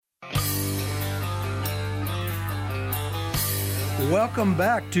Welcome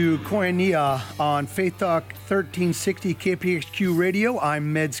back to Koinonia on Faith Talk 1360 KPXQ Radio.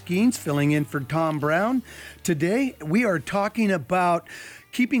 I'm Med Skeens, filling in for Tom Brown. Today, we are talking about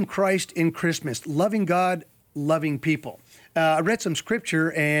keeping Christ in Christmas, loving God, loving people. I read some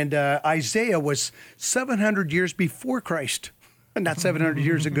scripture, and Isaiah was 700 years before Christ, not 700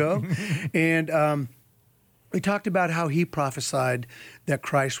 years ago. And we talked about how he prophesied that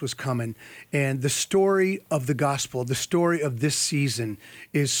Christ was coming. And the story of the gospel, the story of this season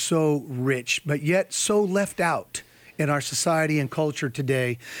is so rich, but yet so left out in our society and culture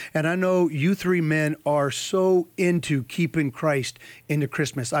today. And I know you three men are so into keeping Christ into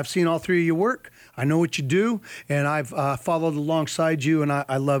Christmas. I've seen all three of you work. I know what you do, and I've followed alongside you, and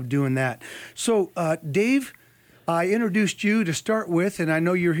I love doing that. So, Dave, I introduced you to start with, and I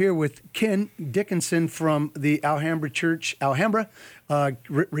know you're here with Ken Dickinson from the Alhambra Church,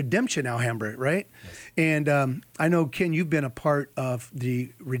 Redemption Alhambra, right? Yes. And I know, Ken, you've been a part of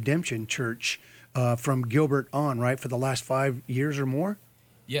the Redemption Church from Gilbert on, right, for the last 5 years or more?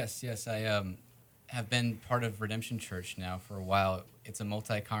 Yes. I have been part of Redemption Church now for a while. It's a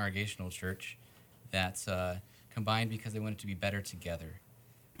multi-congregational church that's combined because they want it to be better together.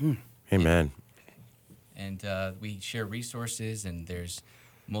 Amen. And we share resources, and there's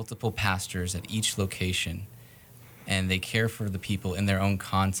multiple pastors at each location, and they care for the people in their own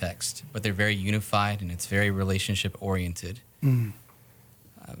context, but they're very unified, and it's very relationship-oriented.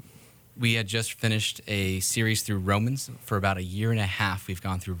 We had just finished a series through Romans. For about a year and a half, we've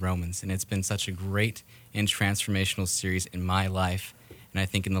gone through Romans, and it's been such a great and transformational series in my life, and I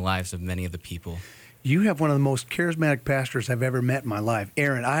think in the lives of many of the people. You have one of the most charismatic pastors I've ever met in my life.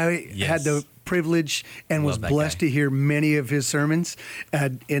 Aaron, I had the privilege and was blessed to hear many of his sermons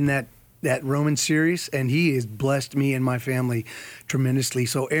in that Roman series, and he has blessed me and my family tremendously.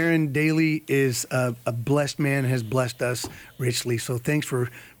 So Aaron Daly is a blessed man, has blessed us richly. So thanks for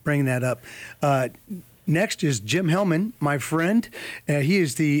bringing that up. Next is Jim Hellman, my friend. He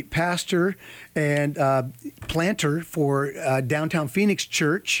is the pastor and planter for Downtown Phoenix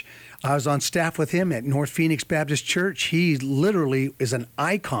Church. I was on staff with him at North Phoenix Baptist Church. He literally is an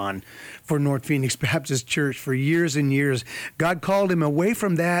icon for North Phoenix Baptist Church for years and years. God called him away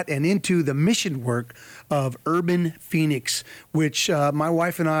from that and into the mission work of Urban Phoenix, which my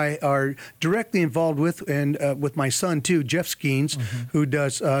wife and I are directly involved with, and with my son too, Jeff Skeens, who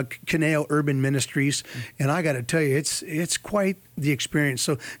does Caneo Urban Ministries. And I got to tell you, it's quite the experience.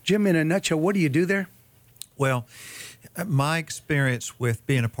 So, Jim, in a nutshell, what do you do there? Well, my experience with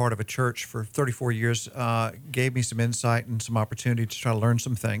being a part of a church for 34 years gave me some insight and some opportunity to try to learn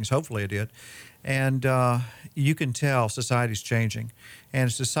some things. Hopefully I did. And you can tell society's changing. And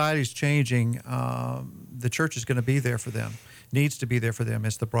as society's changing, the church is going to be there for them, needs to be there for them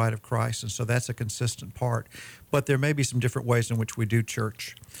as the bride of Christ. And so that's a consistent part. But there may be some different ways in which we do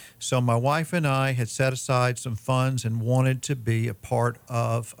church. So my wife and I had set aside some funds and wanted to be a part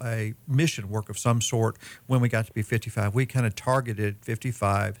of a mission work of some sort when we got to be 55. We kind of targeted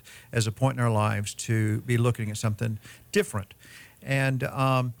 55 as a point in our lives to be looking at something different. And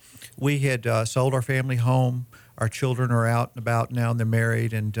we had sold our family home. Our children are out and about now, and they're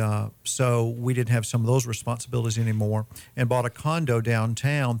married, and so we didn't have some of those responsibilities anymore, and bought a condo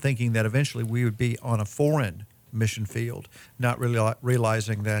downtown thinking that eventually we would be on a foreign mission field, not really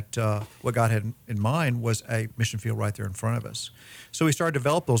realizing that what God had in mind was a mission field right there in front of us. So we started to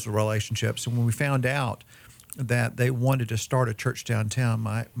develop those relationships, and when we found out that they wanted to start a church downtown,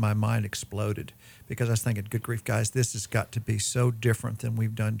 my mind exploded, because I was thinking, good grief, guys, this has got to be so different than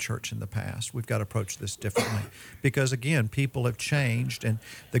we've done church in the past. We've got to approach this differently. Because, again, people have changed, and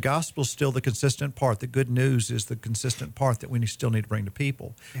the gospel's still the consistent part. The good news is the consistent part that we still need to bring to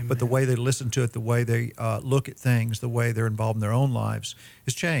people. Amen. But the way they listen to it, the way they look at things, the way they're involved in their own lives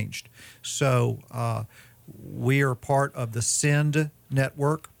has changed. So we are part of the SEND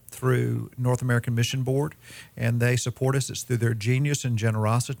network through North American Mission Board, and they support us. It's through their genius and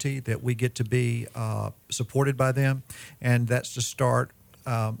generosity that we get to be supported by them, and that's to start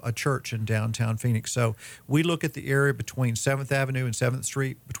a church in downtown Phoenix. So we look at the area between 7th Avenue and 7th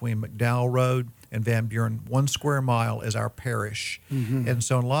Street, between McDowell Road and Van Buren, 1 square mile as our parish. And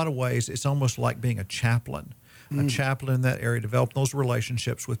so in a lot of ways, it's almost like being a chaplain. A chaplain in that area, developing those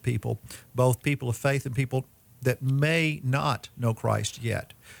relationships with people, both people of faith and people that may not know Christ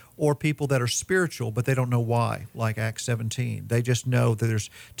yet, or people that are spiritual but they don't know why, like Acts 17. They just know that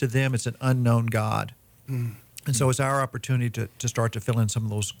to them it's an unknown God. And so it's our opportunity to start to fill in some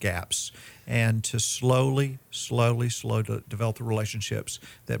of those gaps and to slowly to develop the relationships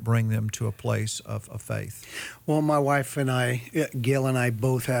that bring them to a place of faith. Well, my wife and I, Gail and I,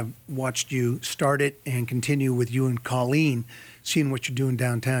 both have watched you start it and continue with you and Colleen seeing what you're doing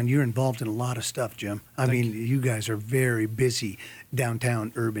downtown. You're involved in a lot of stuff, Jim. I mean, you guys are very busy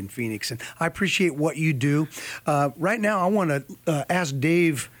downtown urban Phoenix, and I appreciate what you do. Right now, I want to ask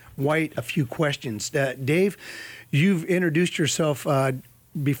Dave White a few questions. Dave, you've introduced yourself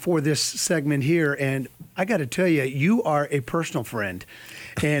before this segment here, and I got to tell you, you are a personal friend,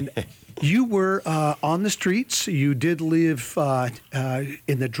 and you were on the streets. You did live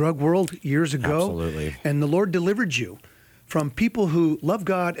in the drug world years ago. Absolutely. And the Lord delivered you from people who love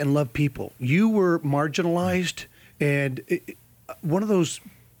God and love people. You were marginalized and one of those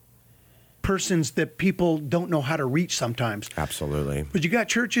persons that people don't know how to reach sometimes. Absolutely. But you got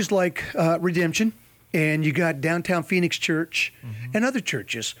churches like Redemption, and you got Downtown Phoenix Church and other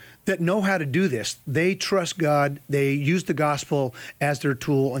churches that know how to do this. They trust God. They use the gospel as their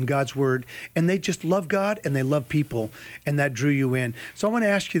tool and God's word, and they just love God and they love people, and that drew you in. So I want to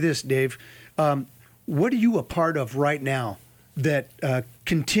ask you this, Dave. What are you a part of right now that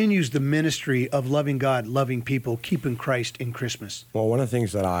continues the ministry of loving God, loving people, keeping Christ in Christmas? Well, one of the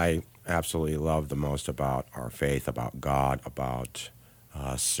things that I absolutely love the most about our faith, about God, about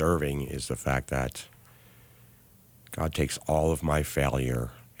serving is the fact that God takes all of my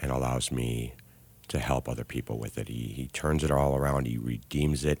failure and allows me to help other people with it. He turns it all around. He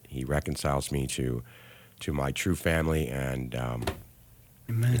redeems it. He reconciles me to my true family, and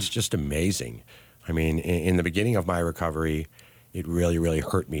it's just amazing. I mean, in the beginning of my recovery, it really, really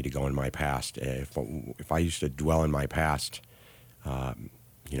hurt me to go in my past. If I used to dwell in my past,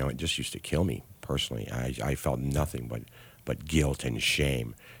 it just used to kill me personally. I felt nothing but guilt and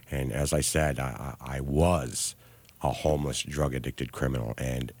shame. And as I said, I was a homeless, drug-addicted criminal.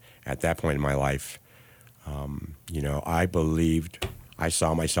 And at that point in my life, I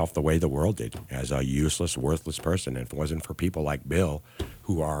saw myself the way the world did, as a useless, worthless person. And if it wasn't for people like Bill,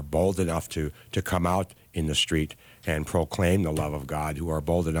 who are bold enough to come out in the street and proclaim the love of God, who are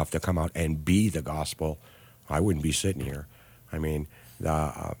bold enough to come out and be the gospel, I wouldn't be sitting here. I mean,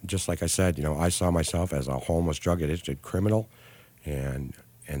 just like I said, I saw myself as a homeless, drug-addicted criminal, and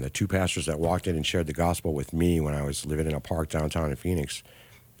the two pastors that walked in and shared the gospel with me when I was living in a park downtown in Phoenix,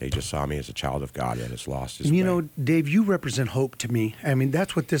 they just saw me as a child of God that has lost his way. You know, Dave, you represent hope to me. I mean,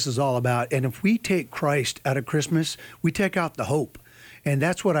 that's what this is all about. And if we take Christ out of Christmas, we take out the hope. And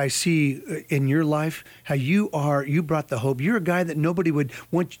that's what I see in your life, how you brought the hope. You're a guy that nobody would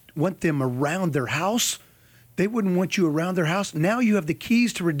want them around their house. They wouldn't want you around their house. Now you have the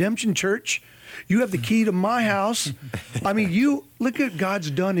keys to Redemption Church. You have the key to my house. I mean, you look at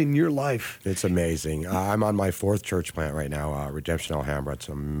God's done in your life. It's amazing. I'm on my fourth church plant right now, Redemption Alhambra. It's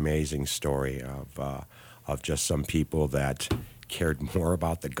an amazing story of just some people that cared more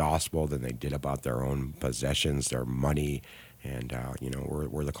about the gospel than they did about their own possessions, their money. And,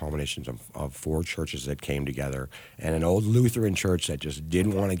 we're the culminations of four churches that came together, and an old Lutheran church that just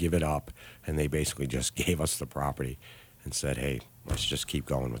didn't want to give it up, and they basically just gave us the property and said, hey, let's just keep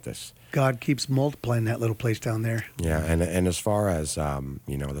going with this. God keeps multiplying that little place down there. Yeah, and as far as,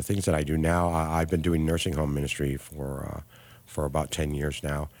 the things that I do now, I've been doing nursing home ministry for about 10 years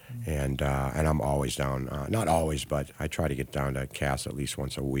now, and I'm always down, not always, but I try to get down to CAS at least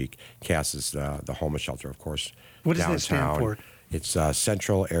once a week. CAS is the homeless shelter, of course. What does downtown. that stand for? It's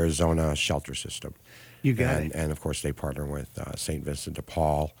Central Arizona Shelter System. You got it. And of course, they partner with St. Vincent de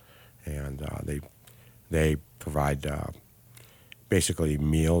Paul, and they provide basically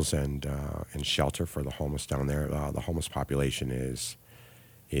meals and shelter for the homeless down there. The homeless population is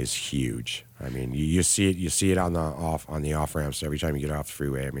huge. I mean, you see it on the off ramps every time you get off the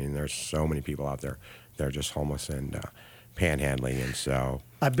freeway. I mean, there's so many people out there that are just homeless and panhandling, and so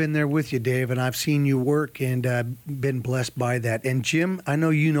I've been there with you, Dave, and I've seen you work and been blessed by that. And Jim, I know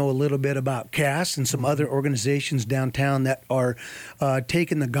you know a little bit about CAS and some other organizations downtown that are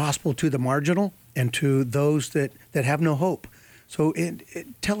taking the gospel to the marginal and to those that have no hope. So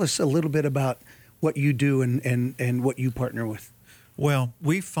tell us a little bit about what you do and what you partner with. Well,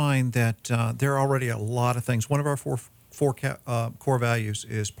 we find that there are already a lot of things. One of our four core values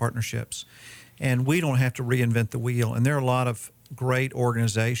is partnerships, and we don't have to reinvent the wheel. And there are a lot of great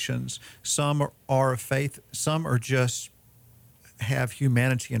organizations. Some are of faith. Some are just have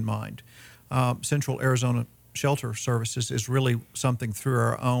humanity in mind. Central Arizona Shelter Services is really something through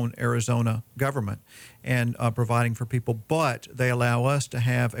our own Arizona government and providing for people, but they allow us to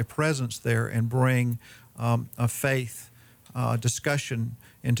have a presence there and bring a faith discussion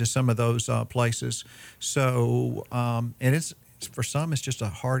into some of those places. So, and it's for some, it's just a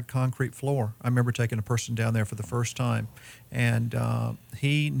hard concrete floor. I remember taking a person down there for the first time, and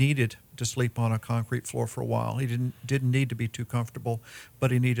he needed to sleep on a concrete floor for a while. He didn't need to be too comfortable, but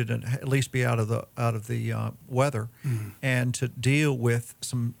he needed to at least be out of the weather, and to deal with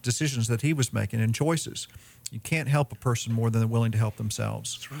some decisions that he was making and choices. You can't help a person more than they're willing to help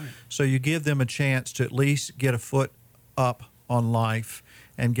themselves. That's right. So you give them a chance to at least get a foot up on life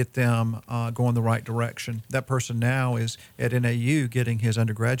and get them going the right direction. That person now is at NAU getting his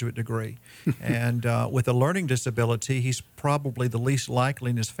undergraduate degree. And with a learning disability, he's probably the least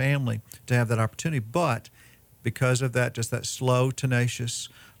likely in his family to have that opportunity. But because of that, just that slow, tenacious,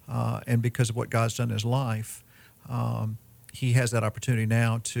 and because of what God's done in his life, he has that opportunity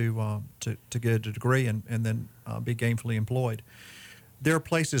now to get a degree and then be gainfully employed. There are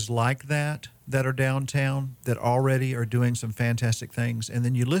places like that are downtown that already are doing some fantastic things. And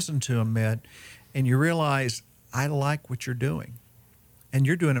then you listen to them, Med, and you realize, I like what you're doing. And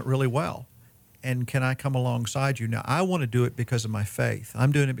you're doing it really well. And can I come alongside you? Now, I want to do it because of my faith.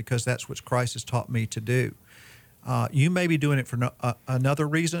 I'm doing it because that's what Christ has taught me to do. You may be doing it for another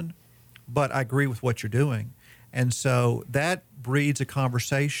reason, but I agree with what you're doing. And so that breeds a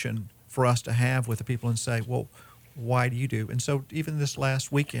conversation for us to have with the people and say, well, why do you do? And so even this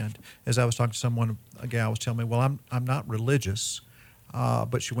last weekend, as I was talking to someone, a gal was telling me, well, I'm not religious,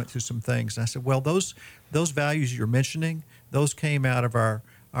 but she went through some things. And I said, well, those values you're mentioning, those came out of our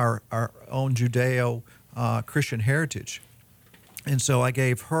own Judeo Christian heritage. And so I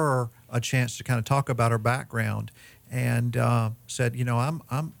gave her a chance to kind of talk about her background and said,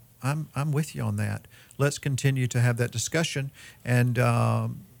 I'm with you on that. Let's continue to have that discussion. And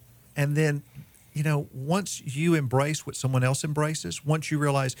then, once you embrace what someone else embraces, once you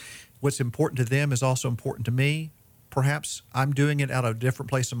realize what's important to them is also important to me, perhaps I'm doing it out of a different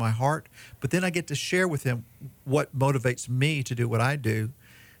place in my heart, but then I get to share with them what motivates me to do what I do.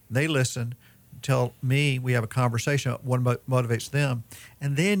 They listen, tell me, we have a conversation about what motivates them,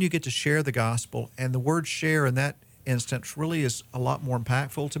 and then you get to share the gospel. And the word share in that instance really is a lot more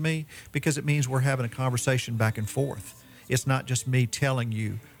impactful to me because it means we're having a conversation back and forth. It's not just me telling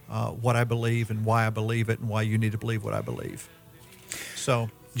you what I believe and why I believe it and why you need to believe what I believe. So,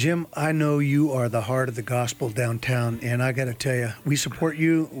 Jim, I know you are the heart of the gospel downtown, and I got to tell you, we support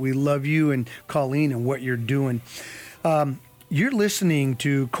you, we love you and Colleen and what you're doing. You're listening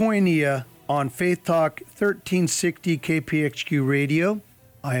to Koinonia on Faith Talk 1360 KPXQ Radio.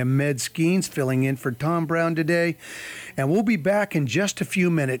 I am Med Skeens, filling in for Tom Brown today, and we'll be back in just a few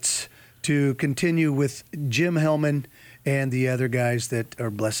minutes to continue with Jim Hellman and the other guys that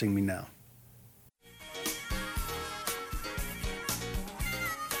are blessing me now.